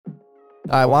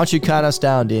right, why don't you count us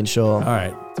down, Dean Scholl? All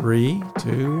right, 3,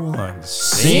 2, 1.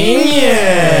 Seniors!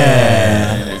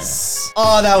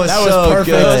 Oh, that was so perfect.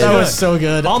 good. That was so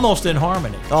good. Almost in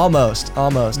harmony. Almost. No I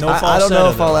don't falsetto, know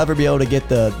if I'll though. ever be able to get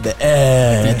the at the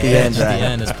end At right. the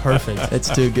end is perfect.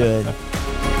 It's too good.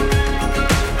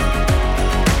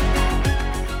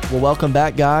 Well, welcome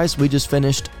back, guys. We just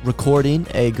finished recording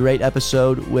a great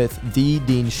episode with the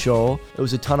Dean Scholl. It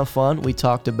was a ton of fun. We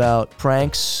talked about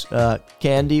pranks,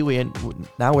 candy.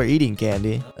 Now we're eating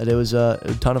candy. And it was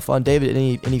a ton of fun. David,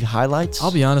 any highlights?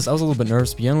 I'll be honest, I was a little bit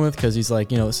nervous to begin with because he's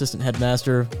like, assistant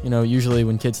headmaster. Usually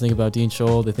when kids think about Dean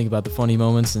Scholl, they think about the funny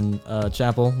moments in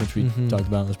chapel, which we talked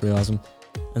about. It was pretty awesome.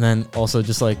 And then also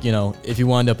just like, if you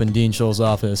wind up in Dean Scholl's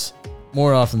office,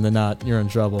 more often than not, you're in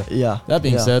trouble. Yeah. That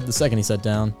being said, the second he sat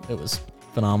down, it was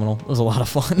phenomenal. It was a lot of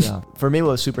fun. Yeah. For me,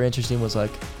 what was super interesting was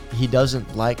like he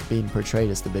doesn't like being portrayed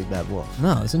as the big bad wolf.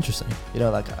 No, it's interesting.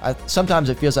 Sometimes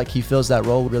it feels like he fills that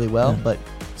role really well, but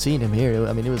seeing him here, it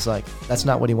was like that's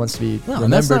not what he wants to be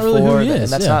remembered that's not really for, who he is, and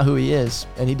that's not who he is,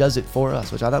 and he does it for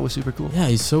us, which I thought was super cool. Yeah,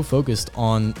 he's so focused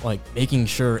on like making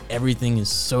sure everything is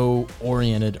so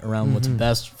oriented around what's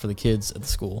best for the kids at the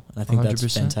school, and I think that's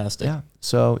 100%. fantastic. Yeah.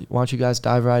 So why don't you guys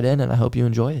dive right in, and I hope you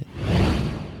enjoy it.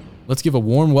 Let's give a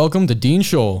warm welcome to Dean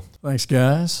Scholl. Thanks,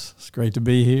 guys. It's great to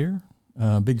be here.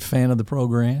 Big fan of the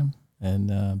program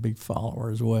and big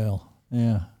follower as well.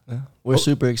 Yeah. We're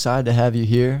super excited to have you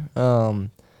here.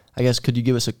 I guess could you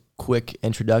give us a quick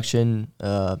introduction?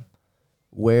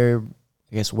 Where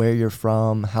you're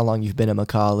from, how long you've been at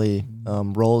Macaulay,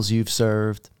 roles you've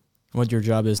served, What your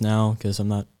job is now, because I'm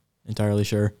not entirely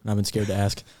sure, and I've been scared to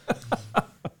ask.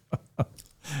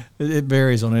 It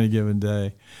varies on any given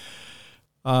day.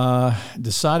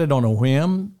 Decided on a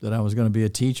whim that I was going to be a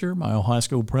teacher. My old high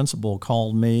school principal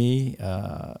called me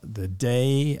the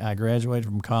day I graduated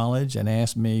from college and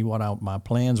asked me what my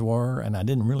plans were, and I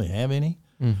didn't really have any.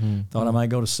 Thought I might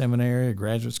go to seminary or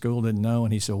graduate school, didn't know.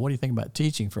 And he said, what do you think about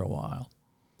teaching for a while?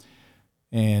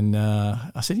 And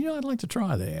I said, I'd like to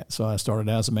try that. So I started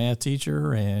out as a math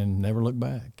teacher and never looked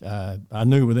back. I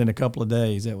knew within a couple of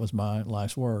days that was my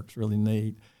life's work. It's really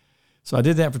neat. So I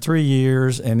did that for 3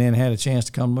 years and then had a chance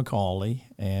to come to Macaulay,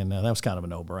 and that was kind of a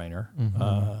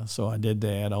no-brainer. So I did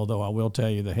that, although I will tell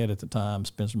you the head at the time,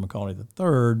 Spencer Macaulay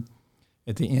III,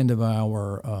 at the end of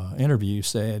our interview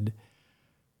said,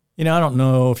 I don't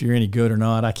know if you're any good or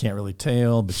not. I can't really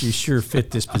tell, but you sure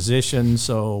fit this position,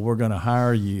 so we're going to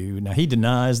hire you. Now, he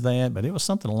denies that, but it was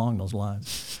something along those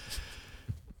lines.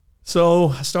 So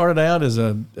I started out as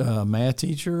a math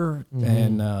teacher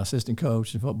and assistant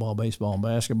coach in football, baseball, and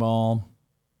basketball.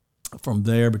 From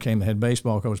there, became the head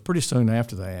baseball coach pretty soon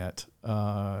after that.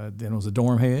 Then was a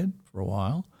dorm head for a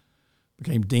while.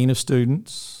 Became dean of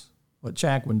students, what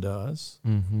Chacwin does,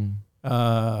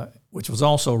 which was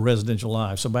also residential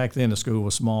life. So back then the school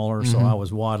was smaller, so I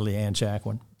was Wadley and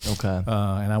Chacwin. Okay.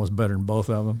 And I was better than both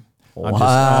of them.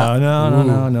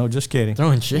 Wow. No, just kidding.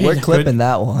 Throwing shade. We're clipping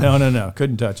that one. No,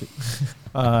 couldn't touch it.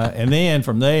 And then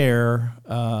from there,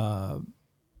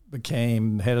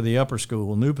 became head of the upper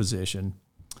school, new position.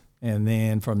 And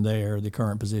then from there, the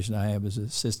current position I have is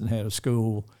assistant head of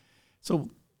school. So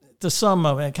to sum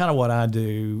up, kind of what I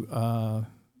do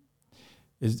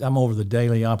is I'm over the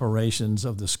daily operations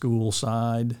of the school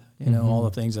side, all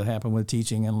the things that happen with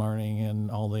teaching and learning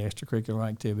and all the extracurricular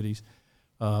activities.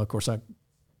 Of course, I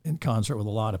in concert with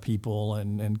a lot of people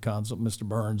and in concert with Mr.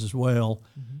 Burns as well.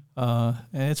 And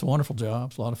it's a wonderful job.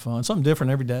 It's a lot of fun. Something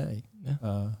different every day.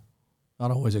 Yeah.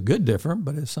 Not always a good different,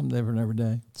 but it's something different every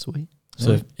day. Sweet.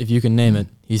 So if you can name it,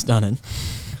 he's done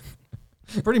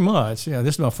it. Pretty much. Yeah,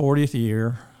 this is my 40th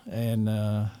year. And,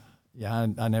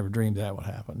 I never dreamed that would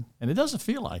happen. And it doesn't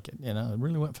feel like it. It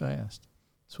really went fast.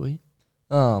 Sweet.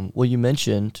 Well, you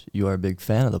mentioned you are a big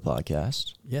fan of the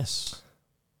podcast. Yes.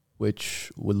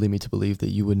 Which would lead me to believe that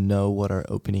you would know what our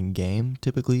opening game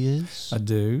typically is. I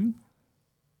do.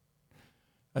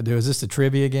 Is this the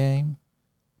trivia game?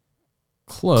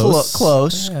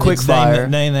 Close. Yeah, Quick fire.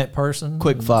 Name that person.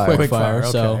 Quick fire. Quick fire.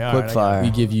 Okay. So All quick right, fire. we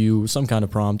give you some kind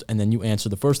of prompt, and then you answer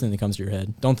the first thing that comes to your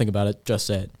head. Don't think about it. Just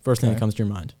say it. First thing that comes to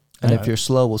your mind. And if you're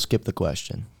slow, we'll skip the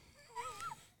question.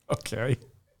 Okay.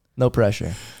 No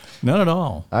pressure. None at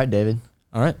all. All right, David.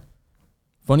 All right.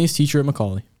 Funniest teacher at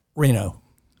Macaulay. Reno.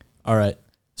 All right.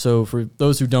 So for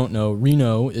those who don't know,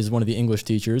 Reno is one of the English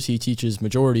teachers. He teaches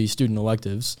majority student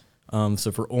electives.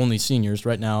 So for only seniors,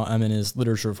 right now I'm in his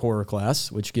literature of horror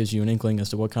class, which gives you an inkling as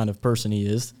to what kind of person he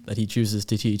is that he chooses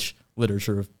to teach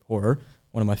literature of horror.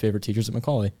 One of my favorite teachers at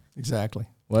Macaulay. Exactly.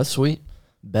 Wes? Sweet.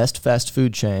 Best fast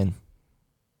food chain.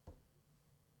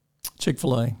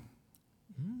 Chick-fil-A.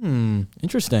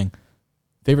 Interesting.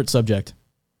 Favorite subject?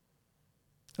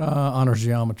 Honors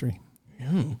geometry.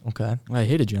 Okay. I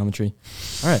hated geometry.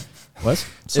 All right, Wes.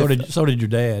 So did your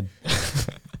dad.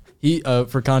 He,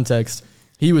 for context,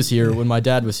 he was here when my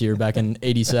dad was here back in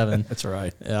 '87. That's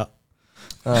right. Yeah.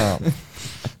 All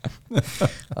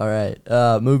right.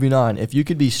 Moving on. If you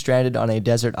could be stranded on a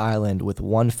desert island with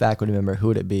one faculty member, who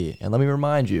would it be? And let me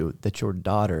remind you that your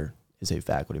daughter is a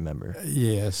faculty member.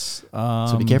 Yes.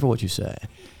 So be careful what you say.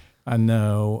 I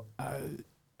know.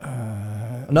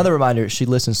 Another reminder, she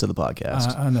listens to the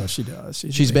podcast. I know she does.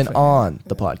 She's been on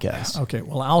the podcast. Okay.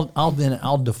 Well,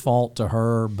 I'll default to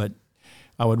her, but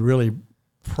I would really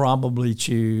probably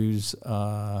choose.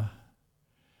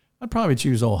 I'd probably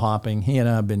choose old Hopping. He and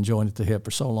I have been joined at the hip for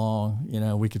so long. You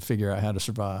know, we could figure out how to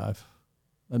survive.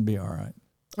 That'd be all right.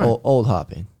 Old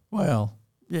Hopping. Well,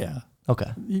 yeah.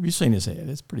 Okay. You've seen his head.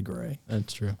 It's pretty gray.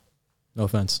 That's true. No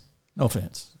offense. No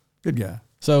offense. Good guy.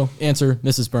 So, answer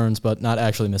Mrs. Burns, but not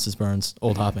actually Mrs. Burns.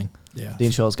 Old Hopping. Yeah.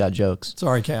 Dean Scholl's got jokes.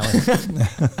 Sorry, Callie.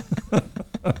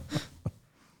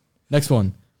 Next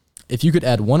one. If you could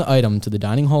add one item to the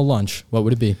dining hall lunch, what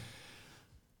would it be?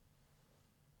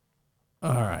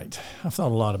 All right. I've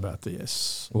thought a lot about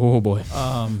this. Oh, boy.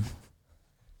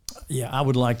 Yeah, I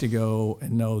would like to go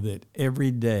and know that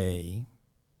every day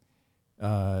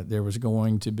there was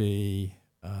going to be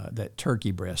that turkey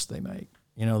breast they make.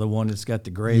 You know, the one that's got the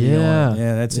gravy on it.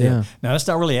 Yeah, that's it. Now, that's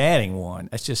not really adding one.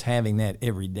 That's just having that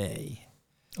every day.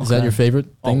 Is that your favorite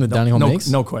thing the dining hall makes?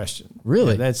 No question.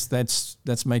 Really? Yeah,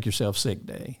 that's make yourself sick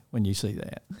day when you see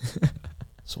that.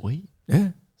 Sweet. Yeah.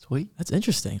 Sweet. That's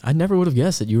interesting. I never would have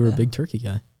guessed that you were a big turkey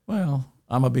guy. Well,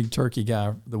 I'm a big turkey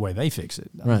guy the way they fix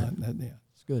it. Right. Yeah,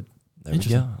 it's good. There we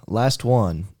go. Last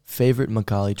one. Favorite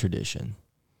Macaulay tradition?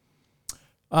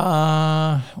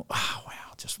 Wow,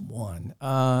 just one.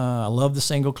 I love the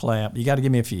single clap. You got to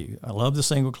give me a few. I love the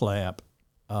single clap.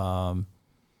 And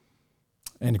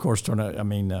of course,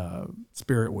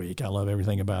 Spirit Week. I love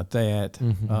everything about that.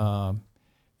 Mm-hmm.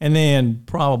 And then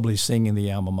probably singing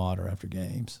the alma mater after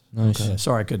games. Nice. Okay.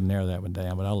 Sorry I couldn't narrow that one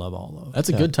down, but I love all those. That's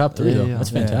a good top three, though. Yeah.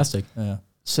 That's fantastic. Yeah.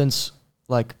 Since,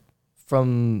 like,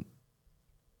 from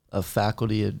a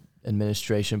faculty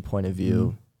administration point of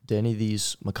view, do any of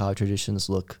these Macaulay traditions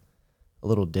look a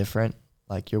little different?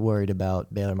 Like, you're worried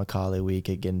about Baylor Macaulay Week,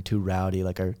 it getting too rowdy.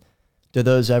 Like, do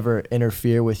those ever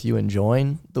interfere with you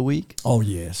enjoying the week? Oh,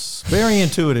 yes. Very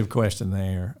intuitive question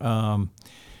there.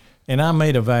 And I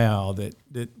made a vow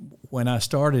that when I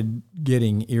started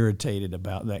getting irritated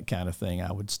about that kind of thing,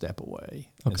 I would step away.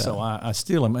 Okay. And so I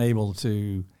still am able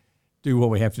to do what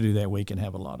we have to do that week and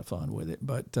have a lot of fun with it.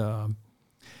 But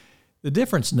the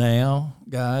difference now,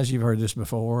 guys, you've heard this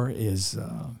before, is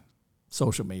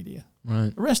social media.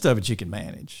 Right. The rest of it you can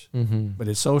manage. Mm-hmm. But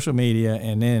it's social media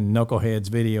and then knuckleheads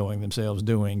videoing themselves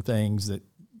doing things that,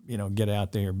 get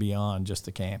out there beyond just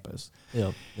the campus.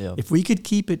 Yep. If we could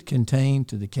keep it contained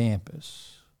to the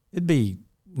campus, it'd be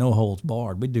no holds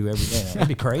barred. We'd do everything. It'd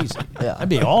be crazy. Yeah. That'd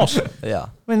be awesome. Yeah.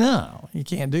 But no, you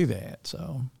can't do that.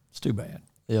 So it's too bad.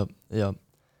 Yep.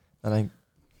 And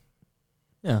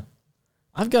Yeah.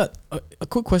 I've got a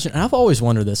quick question, and I've always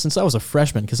wondered this since I was a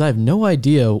freshman because I have no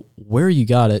idea where you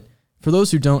got it. For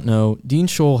those who don't know, Dean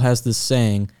Scholl has this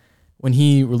saying when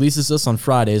he releases us on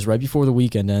Fridays right before the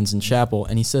weekend ends in chapel,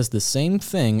 and he says the same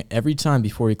thing every time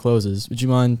before he closes. Would you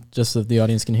mind just so the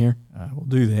audience can hear? We'll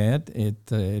do that.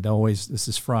 It always, this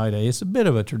is Friday. It's a bit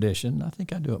of a tradition. I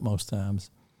think I do it most times.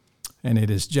 And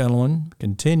it is, gentlemen,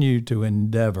 continue to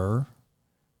endeavor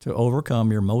to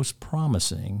overcome your most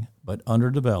promising but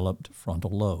underdeveloped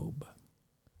frontal lobe.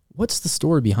 What's the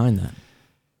story behind that?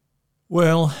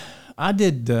 Well, I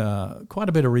did quite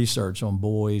a bit of research on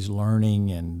boys learning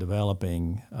and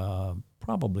developing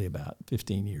probably about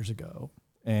 15 years ago.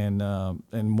 And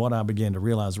what I began to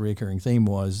realize the recurring theme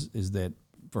is that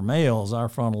for males, our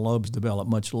frontal lobes develop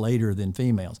much later than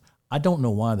females. I don't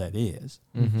know why that is.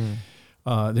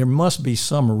 Mm-hmm. There must be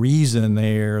some reason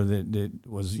there that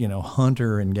was,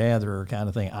 hunter and gatherer kind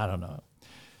of thing. I don't know.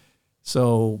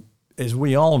 So as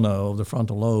we all know, the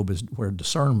frontal lobe is where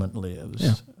discernment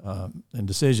lives and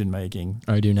decision-making.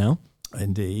 I do now.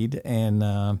 Indeed.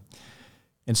 And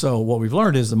so what we've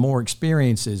learned is the more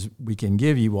experiences we can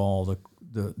give you all,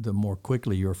 the more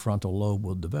quickly your frontal lobe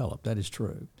will develop. That is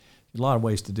true. There's a lot of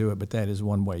ways to do it, but that is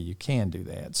one way you can do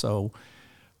that. So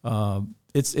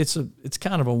it's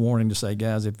kind of a warning to say,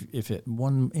 guys, if at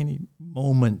any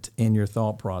moment in your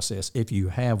thought process, if you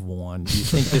have one, you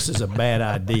think this is a bad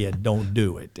idea, don't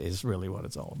do it. Is really what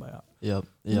it's all about. Yep.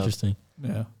 Interesting.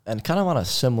 Yeah. And kind of on a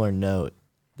similar note,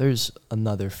 There's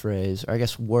another phrase, or I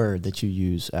guess word, that you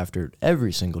use after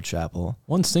every single chapel.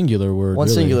 One singular word. One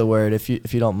really. singular word, if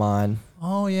you don't mind.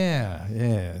 Oh yeah.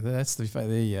 That's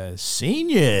the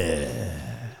senior.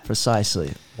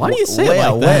 Precisely. Why do you say it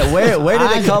like that? Where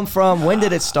did it come from? When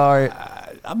did it start?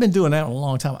 I've been doing that a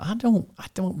long time. I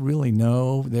don't really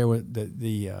know. There was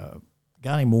the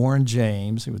guy named Warren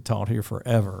James, who had taught here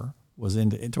forever, was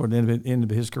toward the end of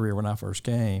his career when I first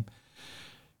came.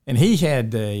 And he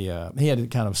had a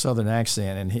kind of Southern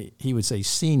accent, and he would say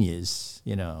seniors,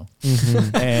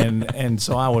 and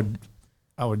so I would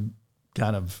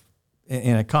kind of,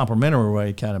 in a complimentary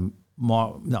way, kind of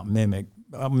mimic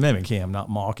him, not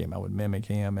mock him. I would mimic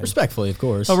him Respectfully, of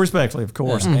course. Oh, respectfully, of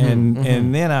course. Yeah.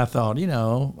 And then I thought,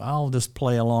 I'll just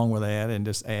play along with that and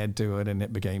just add to it, and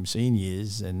it became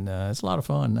seniors, and it's a lot of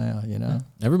fun now.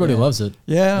 Everybody loves it.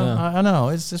 Yeah. I know.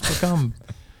 It's just become.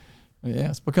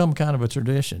 Yeah, it's become kind of a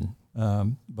tradition.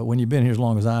 But when you've been here as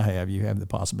long as I have, you have the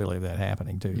possibility of that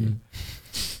happening to you.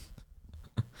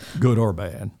 Good or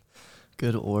bad.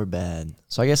 Good or bad.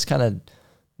 So I guess kind of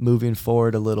moving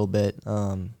forward a little bit,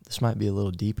 this might be a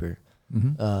little deeper.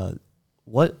 Mm-hmm.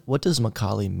 What does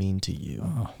Macaulay mean to you?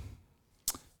 Oh,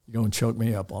 you're going to choke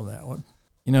me up on that one.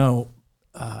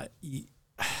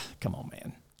 Come on,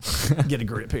 man. Get a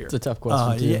grip here. It's a tough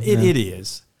question, too. It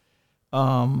is.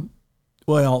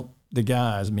 Well, the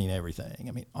guys mean everything.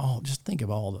 I mean, just think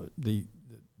of all the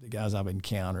guys I've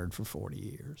encountered for 40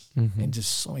 years, and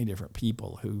just so many different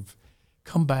people who've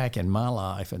come back in my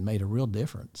life and made a real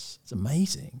difference. It's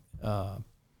amazing. They're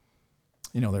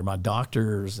my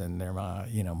doctors, and they're my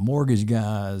mortgage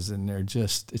guys, and it's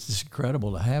just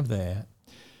incredible to have that.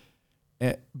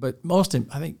 But I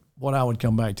think what I would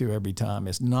come back to every time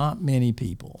is not many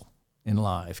people in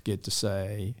life get to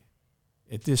say,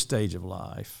 at this stage of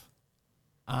life,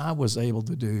 I was able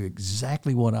to do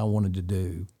exactly what I wanted to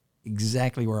do,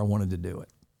 exactly where I wanted to do it,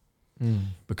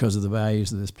 because of the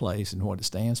values of this place and what it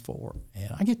stands for.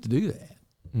 And I get to do that,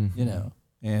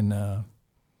 And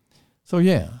so,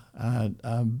 yeah,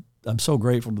 I'm so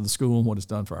grateful to the school and what it's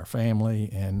done for our family.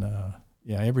 And,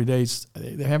 every day,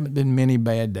 there haven't been many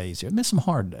bad days here. There have been some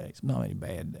hard days, not many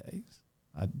bad days.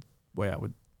 Way I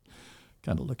would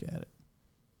kind of look at it.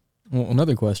 Well,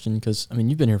 another question, because,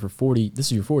 you've been here for this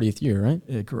is your 40th year, right?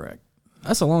 Yeah, correct.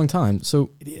 That's a long time.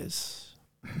 So it is.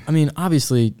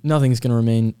 Obviously, nothing's going to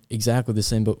remain exactly the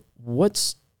same, but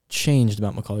what's changed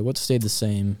about Macaulay? What's stayed the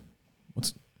same?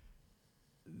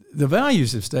 The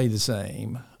values have stayed the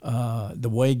same. The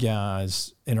way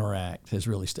guys interact has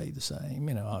really stayed the same.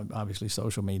 Obviously,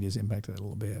 social media has impacted it a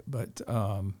little bit, but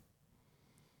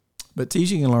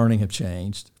teaching and learning have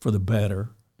changed for the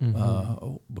better.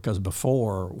 Because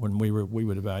before, when we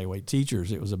would evaluate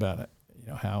teachers, it was about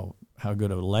how good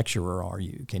of a lecturer are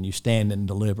you? Can you stand and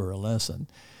deliver a lesson?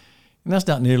 And that's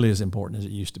not nearly as important as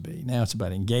it used to be. Now it's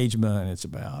about engagement. It's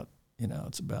about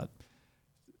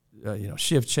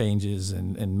shift changes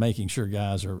and making sure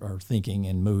guys are thinking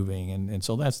and moving, and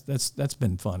so that's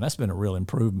been fun. That's been a real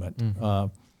improvement.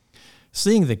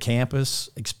 Seeing the campus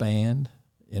expand.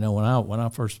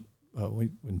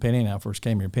 When Penny and I first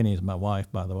came here, Penny is my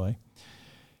wife, by the way.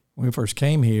 When we first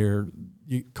came here,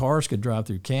 cars could drive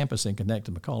through campus and connect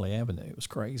to Macaulay Avenue. It was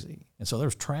crazy. And so there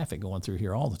was traffic going through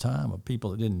here all the time of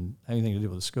people that didn't have anything to do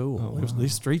with the school. Oh, wow.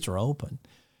 These streets are open.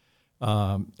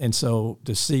 And so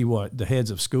to see what the heads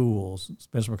of schools,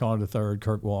 Spencer Macaulay III,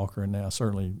 Kirk Walker, and now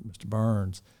certainly Mr.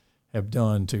 Burns, have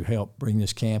done to help bring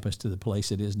this campus to the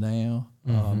place it is now,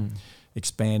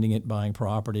 expanding it, buying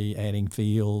property, adding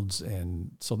fields.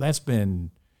 And so that's been,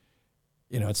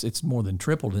 it's more than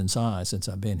tripled in size since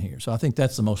I've been here. So I think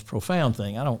that's the most profound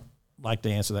thing. I don't like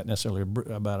to answer that necessarily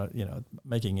about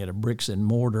making it a bricks and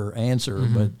mortar answer,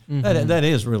 but that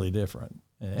is really different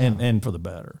and for the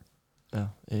better.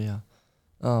 Yeah.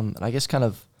 And I guess kind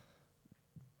of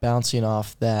bouncing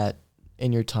off that,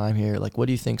 in your time here, like, what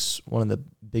do you think's one of the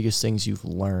biggest things you've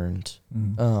learned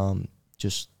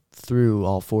just through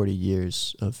all 40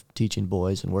 years of teaching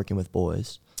boys and working with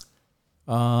boys?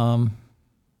 It's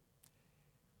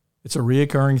a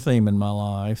reoccurring theme in my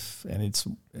life, and it's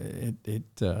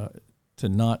to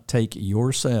not take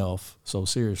yourself so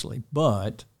seriously,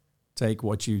 but take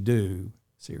what you do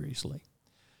seriously.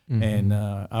 And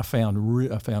I found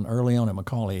early on at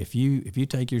Macaulay, if you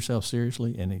take yourself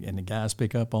seriously and the guys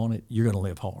pick up on it, you're going to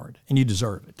live hard, and you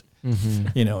deserve it.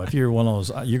 If you're one of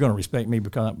those, you're going to respect me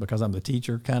because I'm the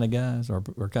teacher kind of guys or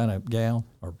kind of gal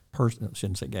or person. I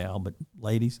shouldn't say gal, but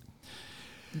ladies,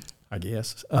 I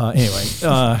guess. Anyway,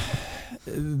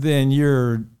 then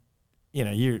your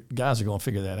guys are going to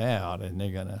figure that out, and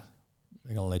they're going to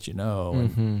let you know.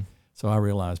 So I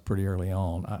realized pretty early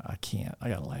on, I can't. I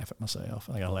got to laugh at myself.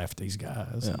 I got to laugh at these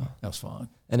guys. Yeah. That was fun.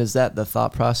 And is that the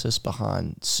thought process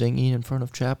behind singing in front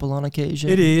of chapel on occasion?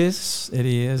 It is. It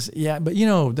is. Yeah, but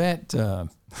that...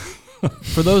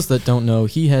 For those that don't know,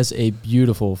 he has a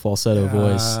beautiful falsetto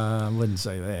voice. I wouldn't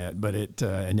say that, but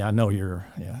and I know you're,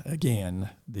 again,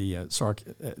 the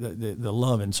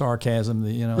love and sarcasm,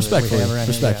 Respectfully. that we have around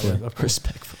Respectfully. here. Yeah, of course.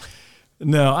 Respectfully.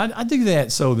 No, I do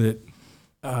that so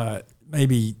that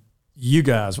maybe you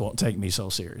guys won't take me so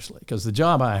seriously, because the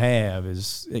job I have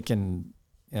it can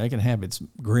have its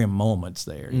grim moments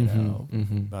there.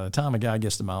 By the time a guy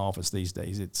gets to my office these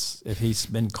days, if he's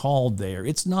been called there,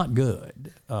 it's not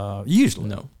good. Usually,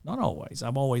 No, not always.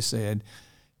 I've always said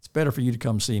it's better for you to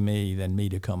come see me than me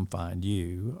to come find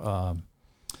you.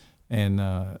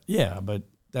 But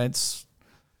that's,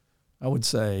 I would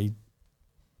say,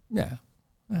 I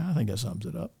think that sums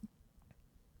it up.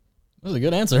 That was a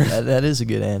good answer. That is a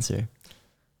good answer.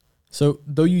 So,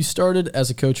 though you started as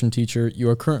a coach and teacher, you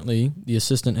are currently the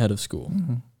assistant head of school.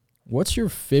 Mm-hmm. What's your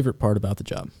favorite part about the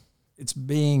job? It's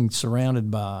being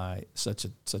surrounded by such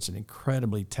an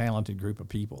incredibly talented group of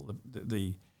people.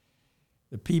 The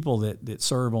people that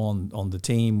serve on the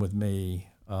team with me,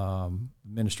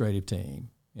 administrative team.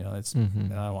 It's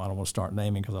and I don't want to start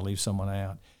naming because I leave someone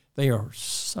out. They are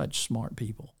such smart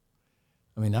people.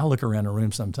 I mean, I look around the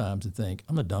room sometimes and think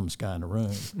I'm the dumbest guy in the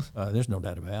room. There's no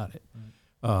doubt about it.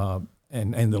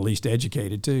 And the least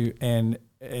educated too, and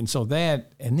so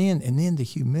that, and then the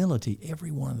humility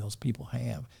every one of those people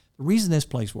have. The reason this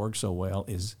place works so well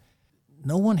is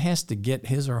no one has to get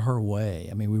his or her way.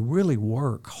 I mean, we really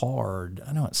work hard.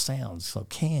 I know it sounds so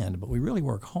canned, but we really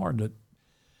work hard to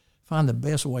find the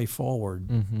best way forward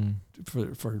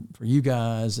for you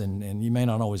guys, and you may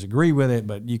not always agree with it,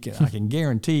 but I can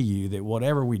guarantee you that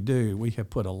whatever we do, we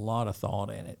have put a lot of thought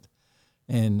in it.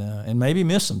 And maybe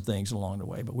miss some things along the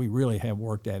way, but we really have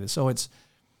worked at it. So it's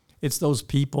those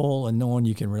people, and knowing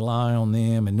you can rely on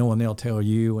them, and knowing they'll tell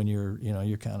you when you're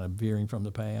kind of veering from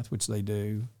the path, which they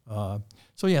do.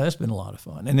 That's been a lot of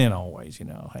fun. And then always,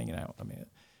 hanging out. I mean,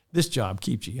 this job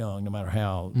keeps you young, no matter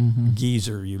how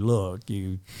geezer you look.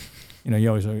 You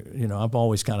always, I've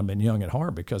always kind of been young at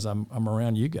heart because I'm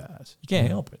around you guys. You can't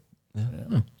help it.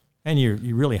 Yeah. And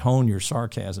you really hone your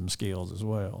sarcasm skills as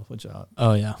well, which I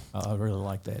really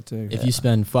like that too. If you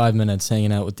spend 5 minutes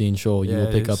hanging out with Dean Scholl, you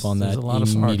will pick up on that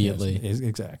immediately.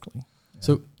 Exactly.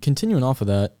 So continuing off of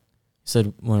that, you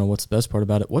said, what's the best part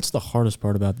about it? What's the hardest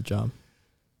part about the job?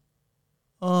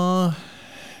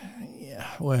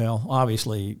 Well,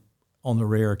 obviously, on the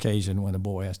rare occasion when a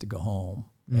boy has to go home,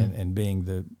 and being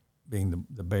the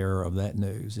bearer of that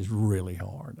news is really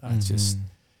hard. It's just.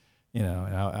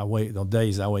 I wait. The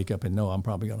days I wake up and know I'm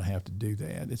probably going to have to do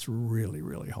that. It's really,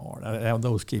 really hard.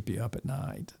 Those keep you up at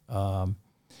night. And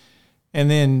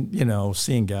then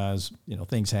seeing guys,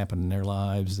 things happen in their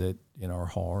lives that are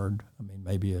hard. I mean,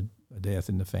 maybe a death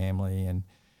in the family,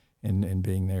 and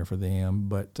being there for them.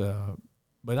 But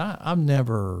I've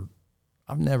never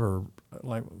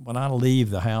like when I leave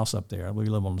the house up there. We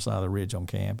live on the side of the ridge on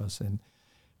campus, and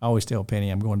I always tell Penny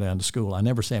I'm going down to school. I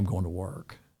never say I'm going to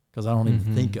work, because I don't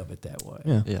even think of it that way.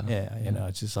 Yeah.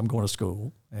 It's just I'm going to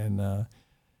school, and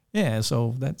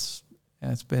so that's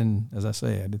been, as I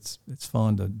said, it's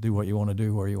fun to do what you want to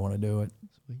do where you want to do it.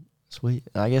 Sweet.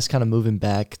 I guess kind of moving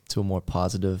back to a more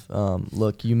positive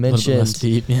look. You mentioned less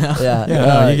deep, You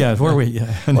guys, where are we?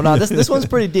 Yeah. Well, no, this one's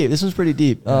pretty deep.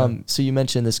 So you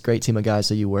mentioned this great team of guys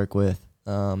that you work with,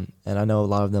 and I know a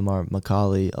lot of them are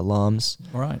Macaulay alums.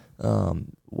 Right. How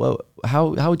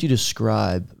would you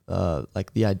describe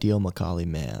like the ideal Macaulay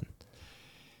man?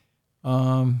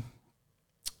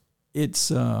 It's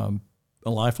a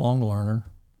lifelong learner.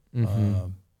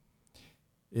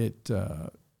 It's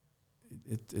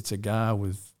a guy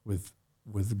with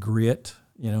grit,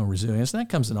 resilience. And that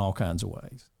comes in all kinds of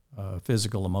ways: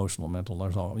 physical, emotional, mental.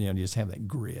 There's all you just have that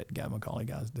grit. Macaulay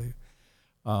guys do,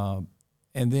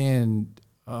 and then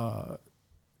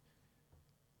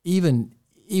even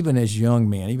as young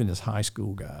men, even as high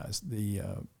school guys, the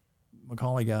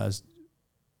Macaulay guys,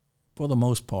 for the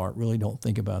most part, really don't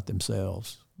think about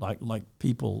themselves like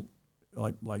people,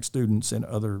 like students in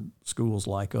other schools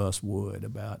like us would,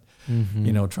 about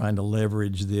trying to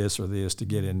leverage this or this to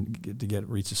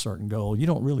reach a certain goal. You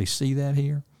don't really see that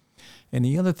here. And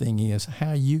the other thing is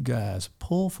how you guys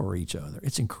pull for each other.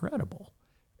 It's incredible.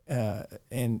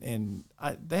 And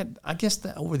I guess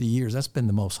that over the years that's been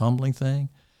the most humbling thing.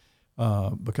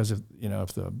 Because if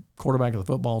the quarterback of the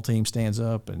football team stands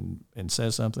up and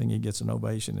says something, he gets an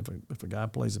ovation. If a guy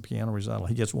plays the piano recital,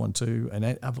 he gets one too. And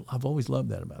I've always loved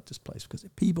that about this place, because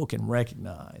if people can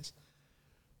recognize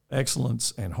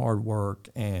excellence and hard work,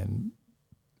 and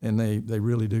they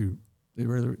really do. They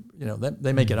really,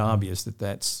 they make it obvious that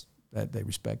they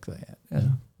respect that. Yeah,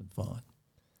 it's fun.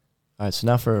 All right, so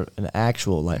now for an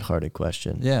actual lighthearted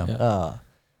question. Yeah.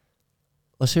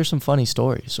 Let's hear some funny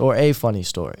stories, or a funny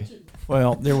story.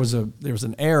 Well, there was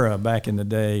an era back in the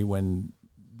day when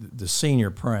the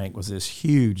senior prank was this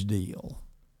huge deal.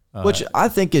 Which I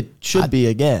think it should be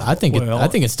again. I think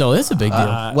it still is a big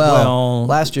deal.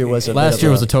 Last year was last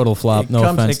year was a total flop. No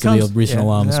offense to the regional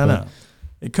alums, but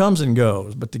it comes and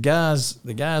goes. But the guys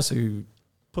who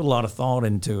put a lot of thought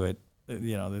into it,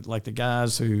 like the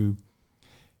guys who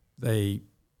they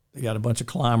got a bunch of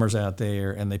climbers out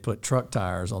there and they put truck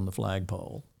tires on the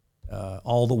flagpole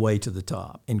all the way to the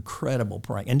top. Incredible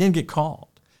prank, and didn't get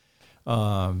caught.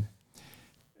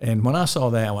 And when I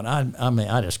saw that one,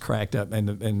 I just cracked up. And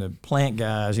the plant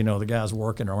guys, the guys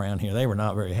working around here, they were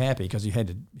not very happy because you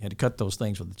had to cut those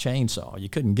things with a chainsaw. You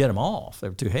couldn't get them off; they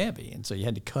were too heavy, and so you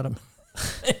had to cut them.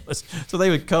 So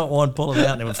they would cut one, pull it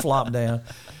out, and it would flop down.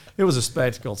 It was a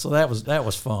spectacle. So that was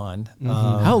fun.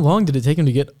 Mm-hmm. How long did it take him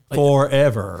to get?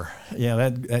 Forever. Yeah,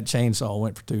 that chainsaw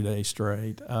went for 2 days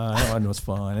straight. That one was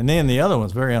fun. And then the other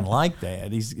one's very unlike that.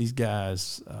 These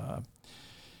guys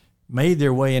made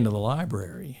their way into the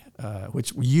library,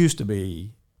 which used to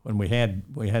be when we had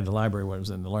the library when it was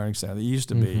in the Learning Center. It used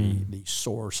to be the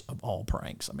source of all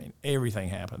pranks. I mean, everything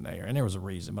happened there, and there was a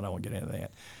reason, but I won't get into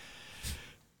that.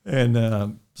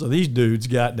 And so these dudes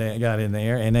got in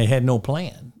there, and they had no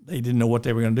plan. They didn't know what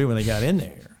they were going to do when they got in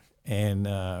there, and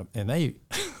they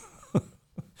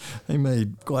they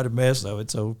made quite a mess of it.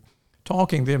 So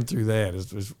talking them through that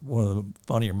is one of the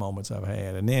funnier moments I've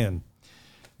had. And then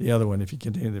the other one, if you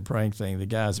continue the prank thing, the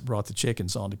guys that brought the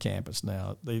chickens onto campus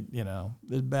now, it's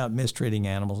about mistreating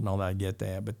animals and all that, I get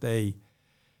that, but they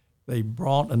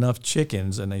brought enough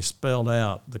chickens and they spelled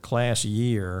out the class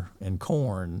year and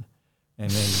corn, and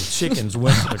then the chickens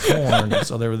went to the corn, and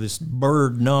so there was this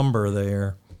bird number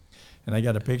there, and I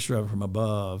got a picture of it from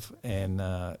above, and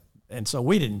so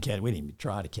we didn't even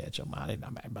try to catch them.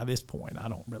 By this point, I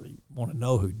don't really want to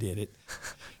know who did it,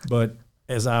 but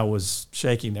as I was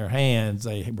shaking their hands,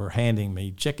 they were handing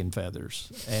me chicken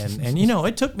feathers. And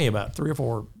it took me about 3 or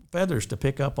 4 feathers to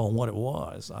pick up on what it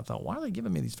was. I thought, why are they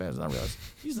giving me these feathers? And I realized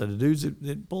these are the dudes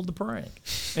that pulled the prank.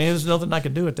 And there's nothing I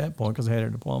could do at that point because I had a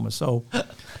diploma. So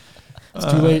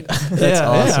it's too late. That's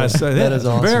awesome. So that is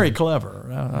awesome. Very clever.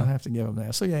 I have to give them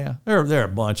that. So yeah, there are a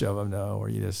bunch of them though, where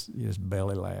you just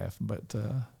belly laugh. But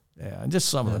yeah, and just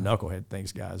some of the knucklehead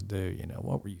things guys do.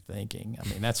 What were you thinking? I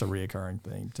mean, that's a reoccurring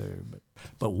thing too.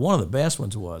 But one of the best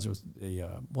ones was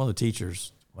one of the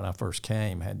teachers when I first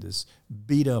came had this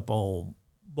beat up old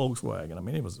Volkswagen. I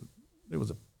mean, it was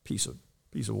a piece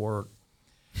of work,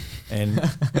 and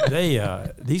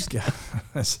these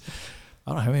guys,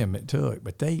 I don't know how many of them took,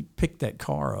 but they picked that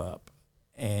car up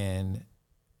and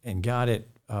got it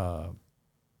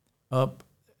up.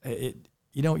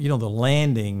 The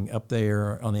landing up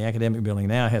there on the academic building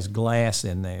now has glass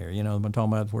in there. I'm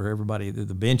talking about where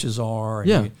the benches are.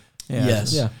 And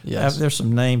Yes. There's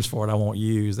some names for it I won't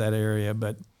use that area,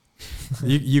 but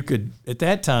you could at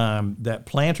that time that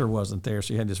planter wasn't there,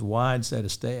 so you had this wide set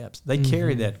of steps. They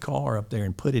carried that car up there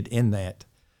and put it in that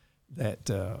kind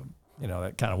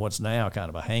of what's now kind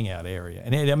of a hangout area,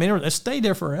 and it stayed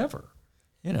there forever,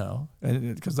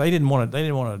 because they didn't want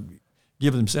to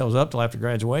give themselves up till after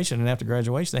graduation, and after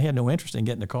graduation they had no interest in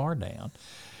getting the car down,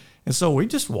 and so we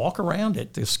just walk around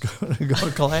it to go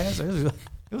to class. It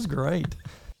was great.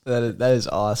 That is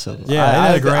awesome.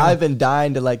 Yeah, I've been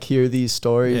dying to hear these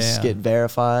stories get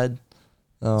verified.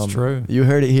 It's true. You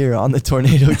heard it here on the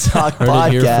Tornado Talk podcast. Heard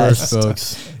it here first,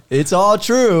 folks. It's all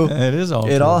true. It is all.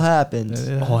 It true. all happened.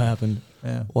 It all happened.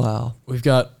 Yeah. Wow. We've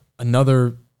got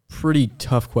another pretty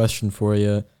tough question for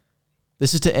you.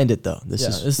 This is to end it though.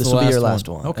 This will be your last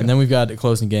one. Okay. And then we've got a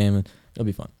closing game, and it'll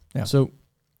be fun. Yeah. So,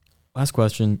 last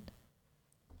question: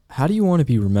 how do you want to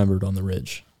be remembered on the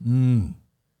Ridge?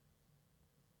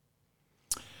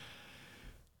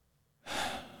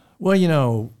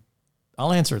 Well,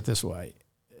 I'll answer it this way.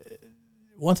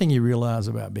 One thing you realize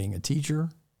about being a teacher,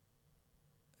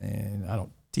 and I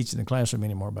don't teach in the classroom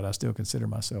anymore, but I still consider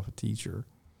myself a teacher,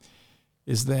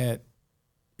 is that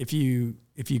if you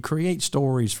create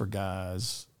stories for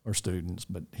guys or students,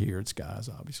 but here it's guys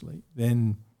obviously,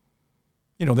 then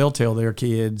they'll tell their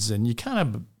kids, and you kind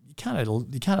of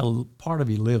part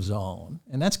of you lives on,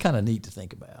 and that's kind of neat to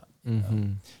think about.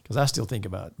 Because I still think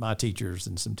about my teachers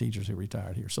and some teachers who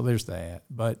retired here. So there's that.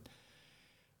 But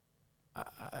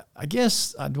I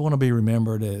guess I'd want to be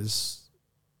remembered as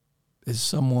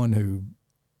someone who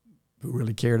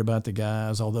really cared about the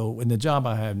guys. Although in the job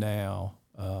I have now,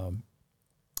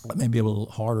 maybe a little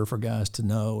harder for guys to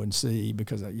know and see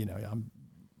because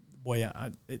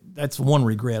that's one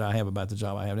regret I have about the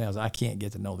job I have now is I can't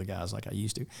get to know the guys like I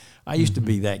used to. I used to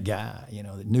be that guy,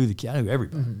 that knew I knew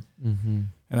everybody, and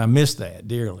I miss that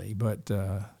dearly. But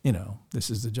this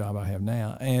is the job I have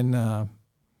now, and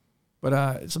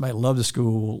somebody loved the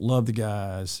school, loved the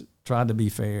guys, tried to be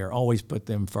fair, always put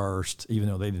them first, even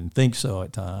though they didn't think so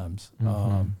at times.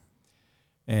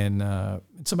 And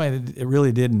somebody that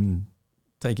really didn't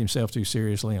take himself too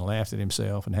seriously and laughed at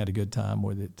himself and had a good time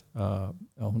with it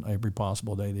on every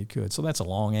possible day they could. So that's a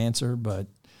long answer, but,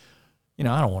 I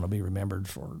don't want to be remembered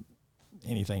for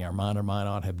anything I might or might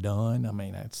not have done. I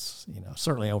mean, that's,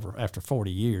 certainly after 40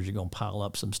 years, you're going to pile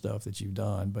up some stuff that you've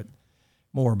done, but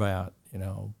more about,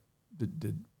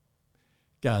 the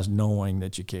guys knowing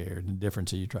that you cared and the difference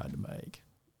that you tried to make.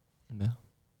 Yeah.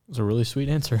 It was a really sweet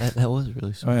answer. That was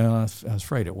really sweet. Well, I was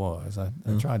afraid it was. I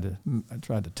tried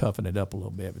to toughen it up a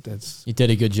little bit, but that's. You did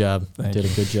a good job. Thank you.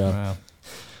 Did a good job. Wow.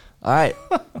 All right.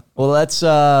 Well,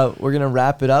 we're going to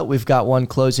wrap it up. We've got one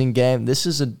closing game. This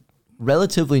is a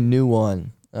relatively new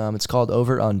one. It's called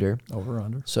Over Under. Over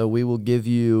Under. So we will give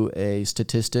you a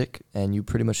statistic, and you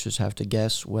pretty much just have to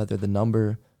guess whether the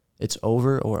number, it's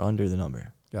over or under the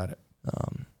number. Got it.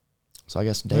 So I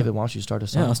guess, David, why don't you start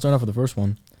us Yeah, off? I'll start off with the first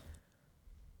one.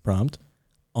 Prompt.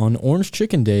 On Orange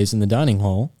Chicken Days in the dining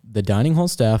hall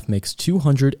staff makes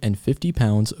 250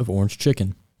 pounds of orange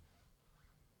chicken.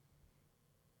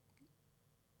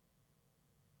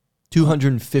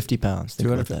 250 pounds. Think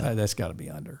about 200. that. That's got to be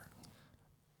under.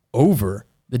 Over.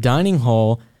 The dining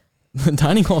hall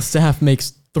staff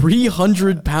makes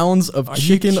 300 pounds of Are you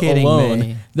chicken kidding alone.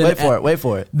 me? Then Wait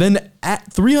for it. Then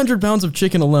at 300 pounds of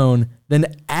chicken alone,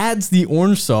 then adds the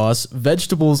orange sauce,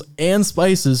 vegetables, and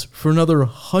spices for another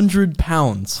 100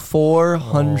 pounds.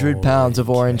 400 pounds of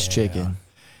orange cow. chicken.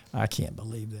 I can't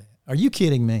believe that. Are you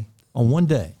kidding me? On one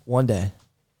day? One day.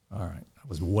 All right. I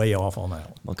was way off on that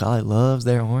one. Macaulay loves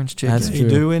their orange chicken. That's They true.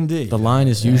 do indeed. The line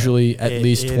is usually at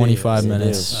least it 25 is.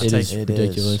 minutes. It It is. is It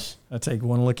ridiculous. I take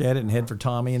one look at it and head for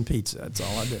Tommy and pizza. That's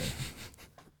all I do.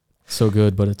 So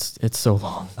good, but it's so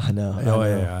long. I know.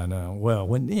 I know. Well,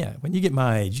 when you get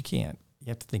my age, you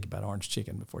have to think about orange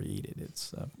chicken before you eat it.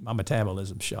 It's my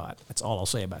metabolism's shot. That's all I'll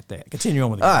say about that. Continue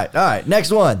on with it. All right.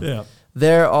 Next one. Yeah.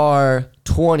 There are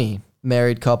 20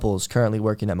 married couples currently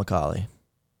working at Macaulay.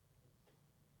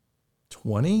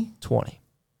 20? 20.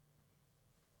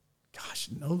 Gosh,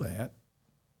 know that.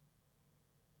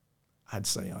 I'd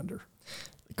say under.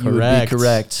 You would be Correct.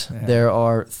 correct. Yeah. There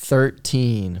are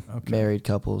 13 Okay. married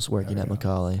couples working There at we go.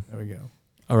 Macaulay. There we go.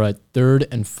 All right, third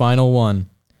and final one.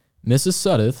 Mrs.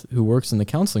 Suddeth, who works in the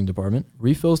counseling department,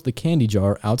 refills the candy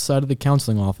jar outside of the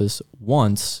counseling office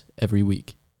once every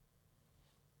week.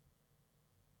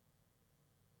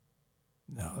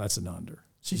 No, that's an under.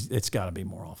 It's got to be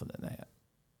more often than that.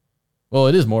 Well,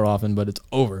 it is more often, but it's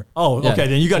over. Oh, Yeah. okay.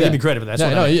 Then you got to give me credit for that.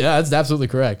 That's what I mean. yeah, that's absolutely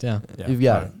correct. Yeah. Yeah. You've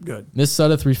got All right, good. Miss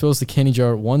Suddeth refills the candy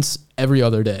jar once every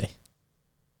other day.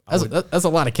 That's a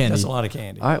lot of candy. That's a lot of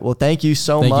candy. All right. Well, thank you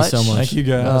so Thank you much. so much. Thank you,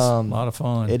 guys. Um, a lot of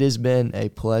fun. It has been a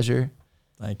pleasure.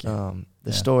 Thank you. The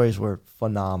Yeah. stories were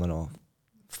phenomenal.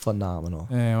 Phenomenal.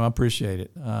 Yeah, well, I appreciate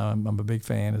it. I'm a big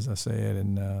fan, as I said,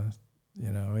 and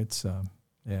it's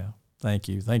Thank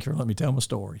you. Thank you for letting me tell my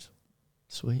stories.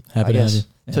 Sweet. Happy I to have guess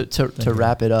you. to you.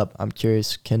 wrap it up, I'm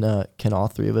curious, can all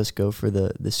three of us go for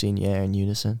the senior in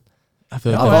unison? I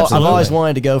feel like I've absolutely. always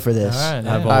wanted to go for this. All right, All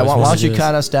yeah. right, why always don't you wanted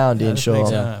count us down, Dean Let's Scholl? make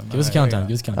All time. Give us a All right, countdown. here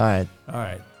Give us a countdown. right. All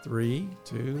right. 3,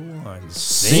 2, 1.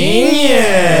 Seniors.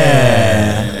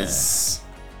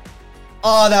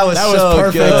 Oh, that was so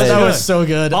perfect. good. That was so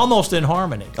good. Almost in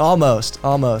harmony. Almost. No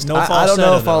I don't know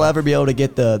falsetto, if I'll though. ever be able to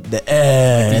get the at the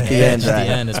end At right. the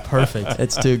end is perfect.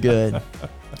 It's too good.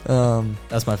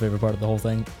 That's my favorite part of the whole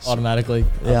thing. Automatically.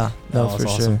 Yeah, no, Oh, for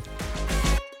it's sure. awesome.